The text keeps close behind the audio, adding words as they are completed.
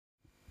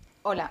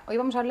Hola, hoy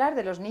vamos a hablar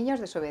de los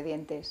niños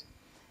desobedientes.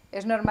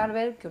 Es normal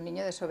ver que un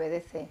niño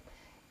desobedece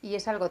y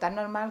es algo tan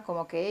normal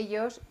como que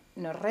ellos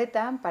nos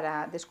retan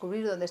para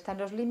descubrir dónde están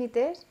los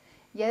límites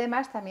y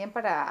además también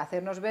para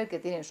hacernos ver que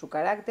tienen su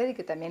carácter y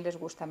que también les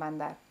gusta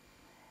mandar.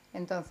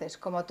 Entonces,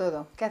 como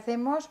todo, ¿qué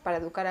hacemos para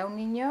educar a un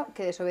niño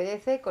que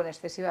desobedece con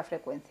excesiva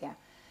frecuencia?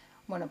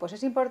 Bueno, pues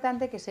es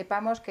importante que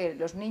sepamos que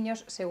los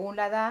niños, según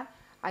la edad,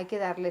 hay que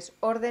darles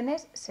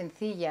órdenes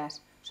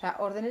sencillas, o sea,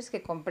 órdenes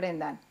que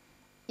comprendan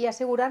y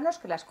asegurarnos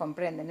que las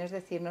comprenden. Es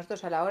decir,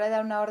 nosotros a la hora de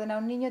dar una orden a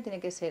un niño tiene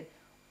que ser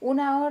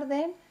una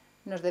orden,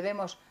 nos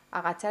debemos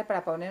agachar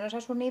para ponernos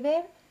a su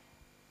nivel,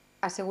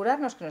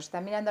 asegurarnos que nos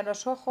están mirando a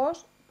los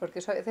ojos, porque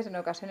eso a veces en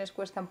ocasiones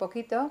cuesta un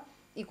poquito,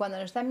 y cuando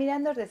nos están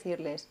mirando es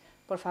decirles,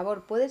 por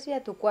favor, ¿puedes ir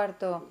a tu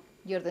cuarto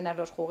y ordenar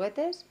los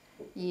juguetes?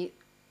 Y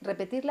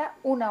repetirla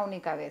una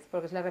única vez,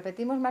 porque si la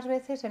repetimos más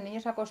veces el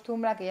niño se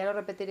acostumbra a que ya lo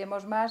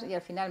repetiremos más y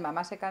al final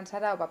mamá se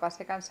cansará o papá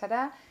se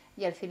cansará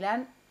y al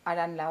final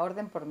harán la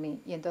orden por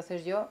mí y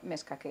entonces yo me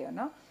escaqueo,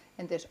 ¿no?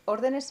 Entonces,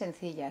 órdenes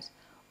sencillas,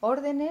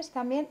 órdenes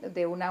también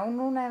de una a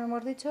una,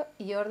 hemos dicho,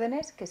 y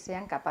órdenes que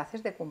sean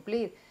capaces de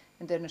cumplir.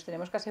 Entonces nos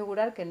tenemos que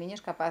asegurar que el niño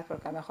es capaz,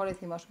 porque a lo mejor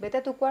decimos, vete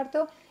a tu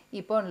cuarto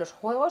y pon los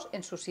juegos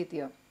en su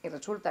sitio. Y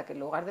resulta que el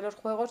lugar de los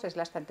juegos es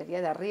la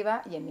estantería de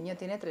arriba y el niño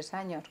tiene 3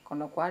 años, con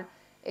lo cual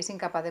es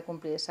incapaz de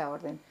cumplir esa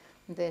orden.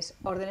 Entonces,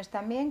 órdenes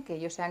también que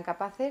ellos sean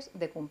capaces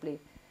de cumplir.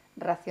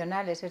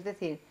 Racionales, es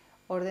decir,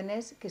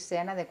 órdenes que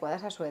sean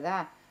adecuadas a su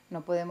edad.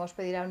 No podemos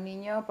pedir a un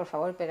niño, por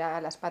favor, pega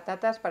las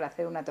patatas para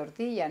hacer una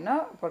tortilla,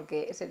 ¿no?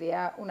 Porque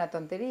sería una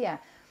tontería.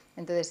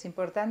 Entonces es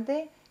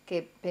importante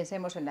que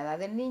pensemos en la edad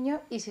del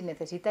niño y si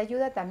necesita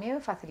ayuda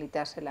también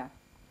facilitársela.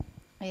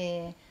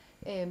 Eh,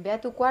 Ve a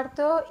tu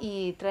cuarto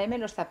y tráeme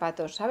los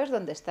zapatos. ¿Sabes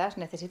dónde estás?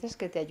 ¿Necesitas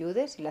que te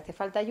ayude? Si le hace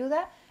falta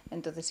ayuda,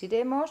 entonces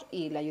iremos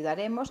y le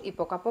ayudaremos y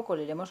poco a poco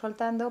le iremos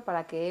soltando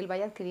para que él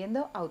vaya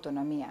adquiriendo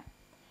autonomía.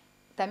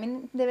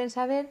 También deben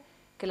saber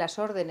que las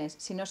órdenes,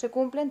 si no se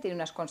cumplen, tienen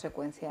unas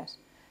consecuencias.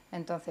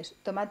 Entonces,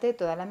 tómate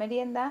toda la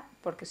merienda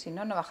porque si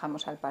no, no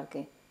bajamos al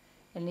parque.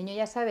 El niño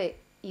ya sabe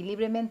y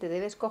libremente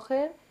debe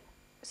escoger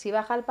si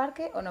baja al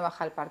parque o no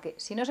baja al parque.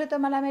 Si no se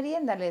toma la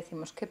merienda, le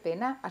decimos, qué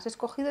pena, has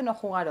escogido no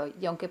jugar hoy.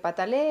 Y aunque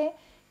patalee,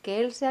 que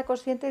él sea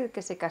consciente de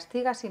que se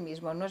castiga a sí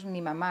mismo. No es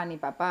ni mamá, ni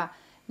papá,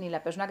 ni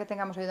la persona que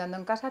tengamos ayudando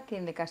en casa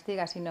quien le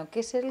castiga, sino que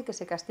es él el que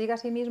se castiga a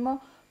sí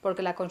mismo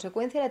porque la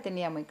consecuencia la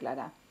tenía muy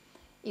clara.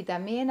 Y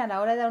también a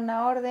la hora de dar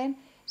una orden,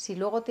 si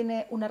luego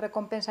tiene una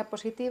recompensa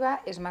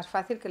positiva, es más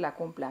fácil que la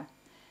cumpla.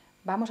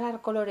 Vamos a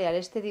colorear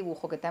este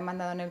dibujo que te han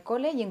mandado en el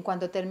cole y en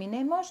cuanto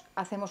terminemos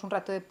hacemos un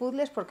rato de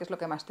puzzles porque es lo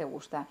que más te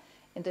gusta.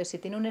 Entonces, si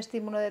tiene un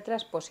estímulo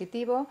detrás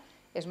positivo,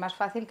 es más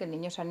fácil que el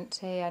niño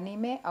se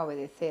anime a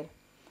obedecer.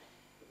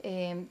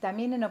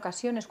 También en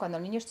ocasiones, cuando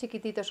el niño es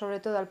chiquitito,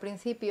 sobre todo al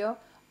principio,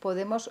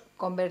 podemos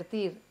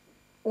convertir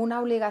una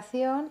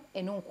obligación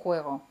en un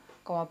juego,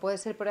 como puede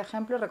ser, por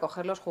ejemplo,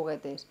 recoger los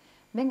juguetes.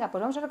 Venga,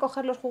 pues vamos a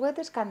recoger los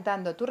juguetes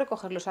cantando. Tú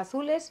recoges los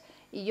azules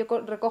y yo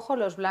recojo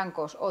los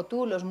blancos. O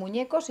tú los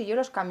muñecos y yo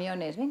los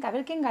camiones. Venga, a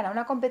ver quién gana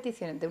una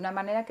competición de una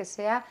manera que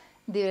sea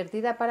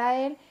divertida para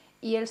él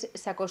y él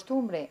se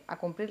acostumbre a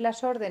cumplir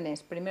las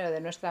órdenes primero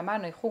de nuestra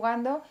mano y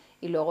jugando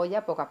y luego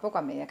ya poco a poco,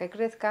 a medida que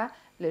crezca,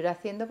 lo irá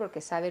haciendo porque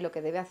sabe lo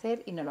que debe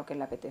hacer y no lo que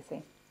le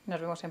apetece. Nos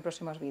vemos en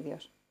próximos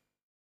vídeos.